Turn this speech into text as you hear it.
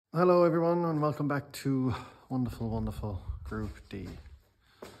Hello everyone and welcome back to wonderful Group D.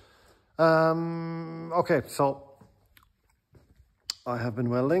 Okay, so I have been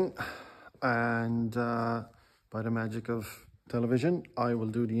welding and by the magic of television I will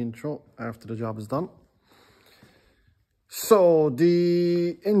do the intro after the job is done. So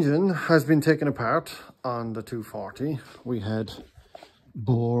the engine has been taken apart on the 240. We had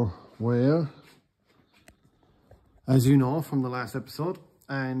bore wear, as you know from the last episode,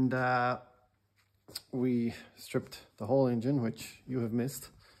 and we stripped the whole engine, which you have missed,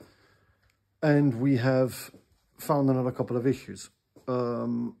 and we have found another couple of issues.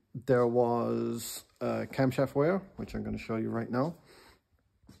 There was camshaft wear, which I'm going to show you right now,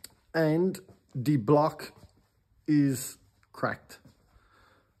 and the block is cracked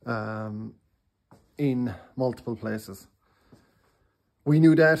in multiple places. We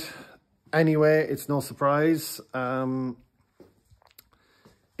knew that anyway, it's no surprise.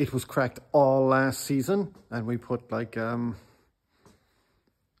 It was cracked all last season, and we put like you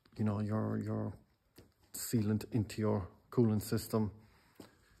know, your sealant into your coolant system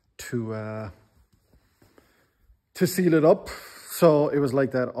to seal it up. So it was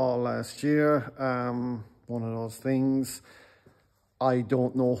like that all last year. One of those things. I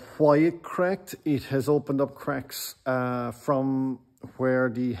don't know why it cracked. It has opened up cracks from where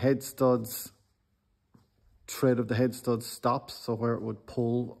the head studs, thread of the head stud stops, so where it would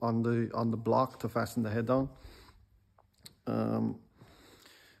pull on the block to fasten the head down.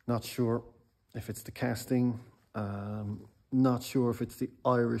 Not sure if it's the casting, not sure if it's the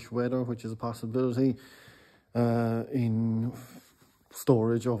Irish weather, which is a possibility, in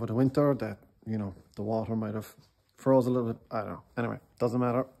storage over the winter, that, you know, the water might have froze a little bit. I don't know. Anyway, doesn't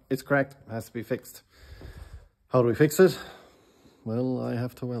matter. It's cracked, has to be fixed. How do we fix it? Well, I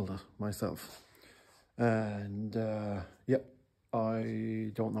have to weld it myself. And yeah,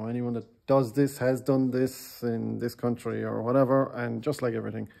 I don't know anyone that does this, has done this in this country or whatever, and just like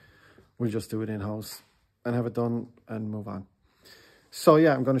everything, we just do it in-house and have it done and move on. So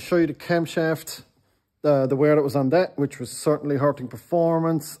yeah, I'm going to show you the camshaft, the wear that was on that, which was certainly hurting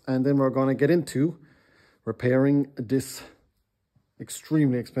performance, and then we're going to get into repairing this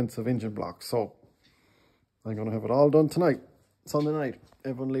extremely expensive engine block. So I'm going to have it all done tonight, Sunday night.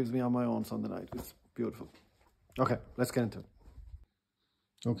 Everyone leaves me on my own Sunday night. It's beautiful. Okay, let's get into it.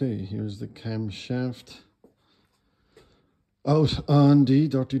 Okay, here's the camshaft out on the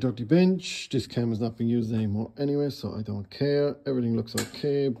dirty bench. This cam is not being used anymore anyway, so I don't care. Everything looks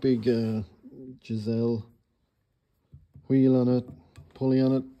okay. Big Giselle wheel on it, pulley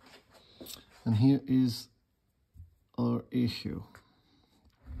on it. And here is our issue.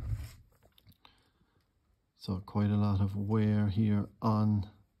 So quite a lot of wear here on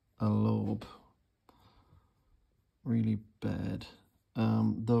a lobe. Really bad.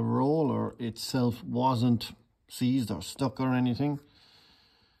 The roller itself wasn't seized or stuck or anything,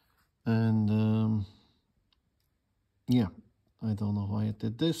 and yeah, I don't know why it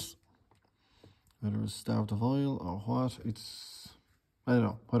did this, whether it's starved of oil or what. It's, I don't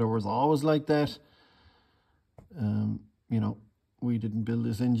know, whether it was always like that. You know, we didn't build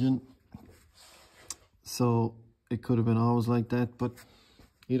this engine, so it could have been always like that, but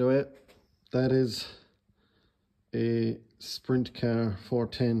either way, that is a Sprint car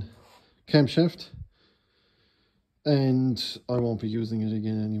 410 camshaft, and I won't be using it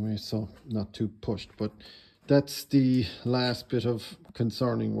again anyway, so not too pushed. But that's the last bit of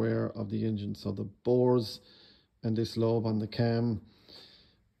concerning wear of the engine. So the bores and this lobe on the cam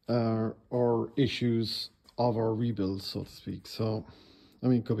are issues of our rebuild, so to speak. So I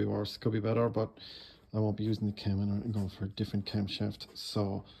mean, it could be worse, could be better, but I won't be using the cam, and I'm going for a different camshaft,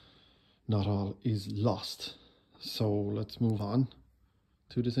 so not all is lost. So let's move on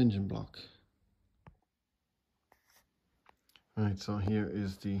to this engine block. Right, so here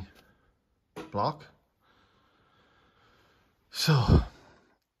is the block. So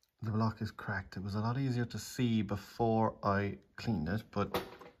the block is cracked. It was a lot easier to see before I cleaned it, but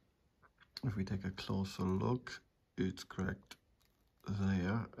if we take a closer look, it's cracked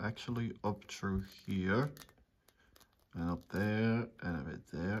there, actually up through here, and up there, and a bit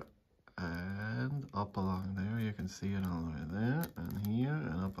there, and up along there. You can see it all the way there, and here,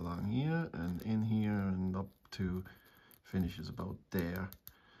 and up along here, and in here, and up to finishes about there.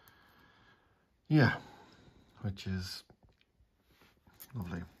 Yeah, which is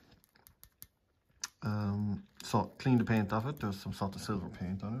lovely. So clean the paint off it. There's some sort of silver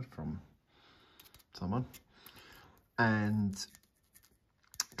paint on it from someone, and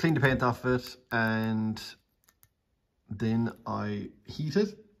clean the paint off it, and then I heat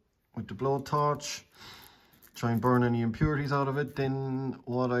it with the blowtorch, try and burn any impurities out of it. Then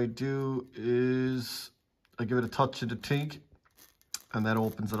what I do is I give it a touch of the TIG, and that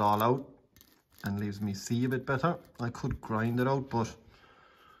opens it all out and leaves me see a bit better. I could grind it out, but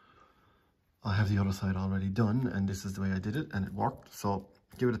I have the other side already done, and this is the way I did it, and it worked. So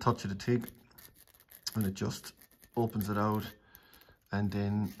give it a touch of the TIG, and it just opens it out, and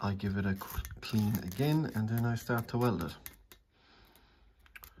then I give it a clean again, and then I start to weld it,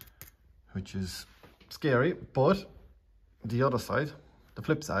 which is scary, but the other side, the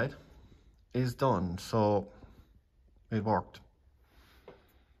flip side, is done. So it worked.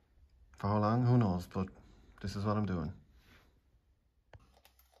 For how long, who knows, but this is what I'm doing.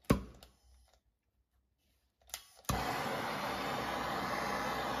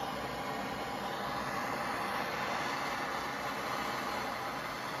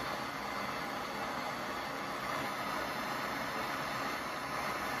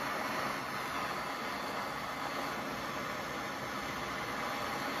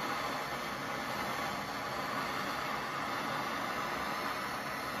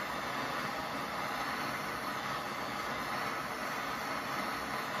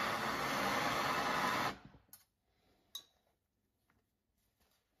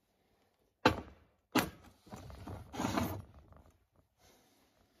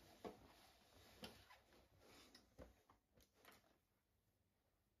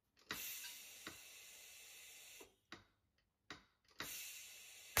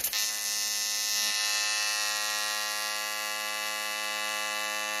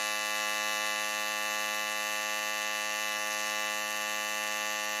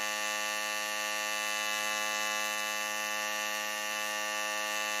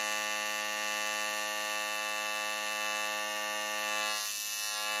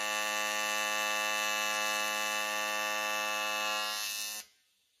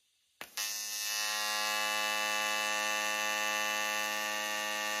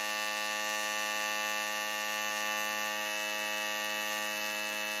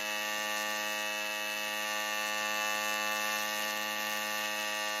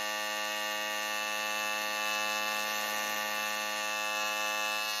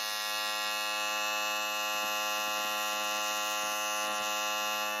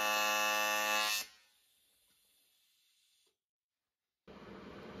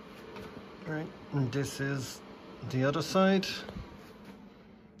 Right, and this is the other side.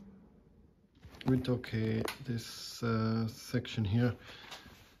 With okay, this section here,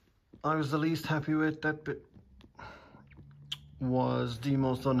 I was the least happy with. That bit was the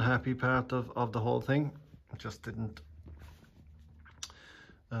most unhappy part of the whole thing. Just didn't,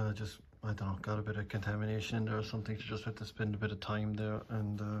 I don't know, got a bit of contamination in there or something. So just had to spend a bit of time there,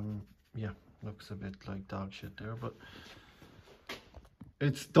 and yeah, looks a bit like dog shit there, but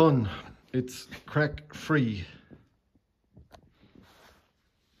it's done. It's crack free.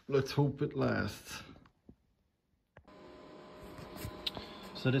 Let's hope it lasts.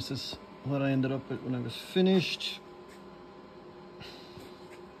 So this is what I ended up with when I was finished.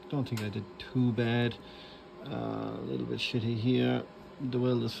 Don't think I did too bad. A little bit shitty here. The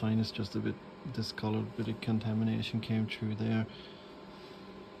weld is fine, it's just a bit discolored, bit of contamination came through there.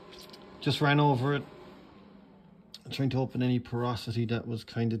 Just ran over it, trying to open any porosity that was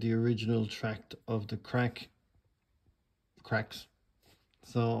kind of the original tract of the cracks.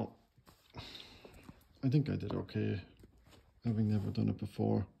 So I think I did okay, having never done it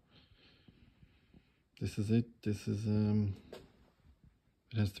before. This is it. This is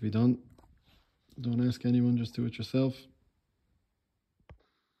it has to be done. Don't ask anyone, just do it yourself.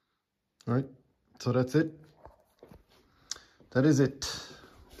 All right, so that's it. That is it.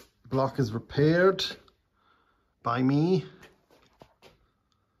 Block is repaired by me,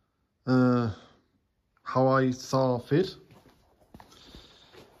 how I saw fit.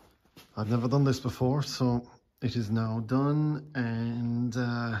 I've never done this before, so it is now done, and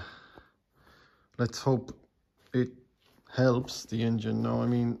let's hope it helps the engine. Now, I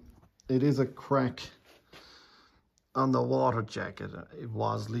mean, it is a crack on the water jacket. It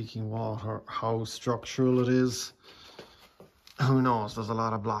was leaking water. How structural it is, who knows? There's a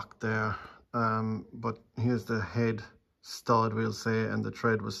lot of block there. But here's the head stud, we'll say, and the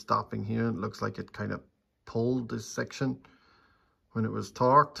thread was stopping here. It looks like it kind of pulled this section when it was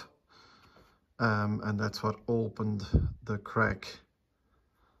torqued, and that's what opened the crack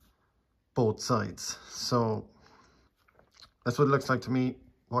both sides. So that's what it looks like to me.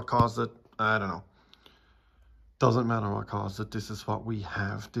 What caused it, I don't know. Doesn't matter what caused it. This is what we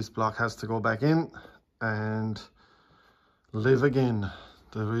have. This block has to go back in and live again.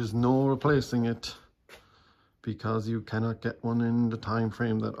 There is no replacing it. because you cannot get one in the time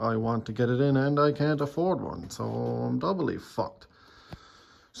frame that I want to get it in, and I can't afford one, so I'm doubly fucked.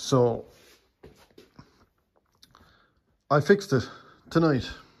 So I fixed it tonight.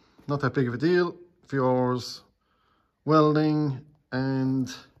 Not that big of a deal. A few hours welding,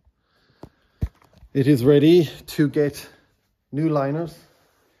 and it is ready to get new liners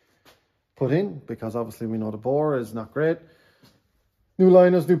put in, because obviously we know the bore is not great. New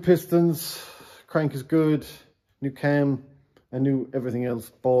liners, new pistons, crank is good, new cam, and new everything else,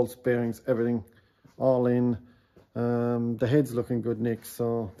 bolts, bearings, everything all in. The head's looking good, Nick,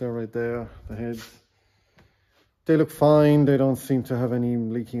 so they're right there, the heads. They look fine, they don't seem to have any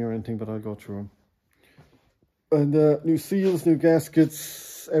leaking or anything, but I'll go through them. And new seals, new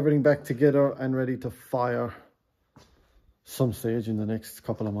gaskets, everything back together and ready to fire some stage in the next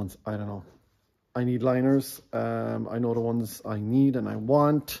couple of months. I don't know. I need liners. I know the ones I need and I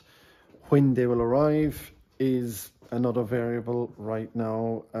want. When they will arrive is another variable right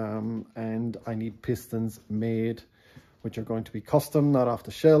now. And I need pistons made, which are going to be custom, not off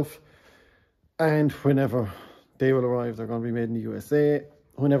the shelf. And whenever they will arrive, they're going to be made in the USA.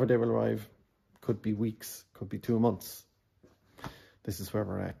 Whenever they will arrive, could be weeks, could be 2 months. This is where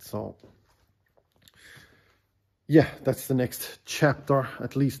we're at. So yeah, that's the next chapter,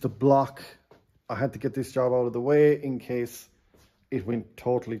 at least a block. I had to get this job out of the way in case it went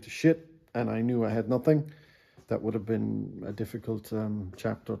totally to shit and I knew I had nothing. That would have been a difficult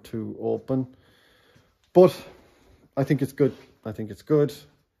chapter to open. But I think it's good. I think it's good.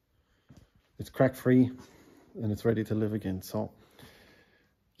 It's crack free and it's ready to live again. So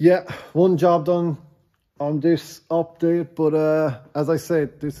yeah, one job done on this update. But as I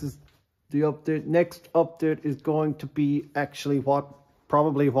said, this is the update. Next update is going to be actually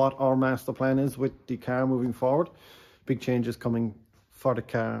probably what our master plan is with the car moving forward. Big changes coming for the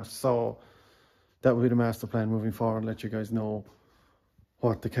car. So that will be the master plan moving forward. Let you guys know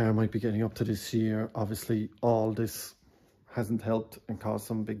what the car might be getting up to this year. Obviously, all this hasn't helped and caused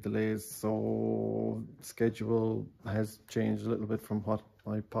some big delays. So schedule has changed a little bit from what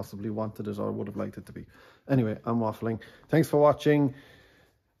I possibly wanted it or would have liked it to be. Anyway, I'm waffling. Thanks for watching.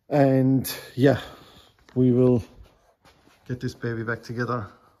 And yeah, we will get this baby back together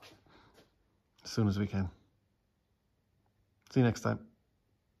as soon as we can. See you next time.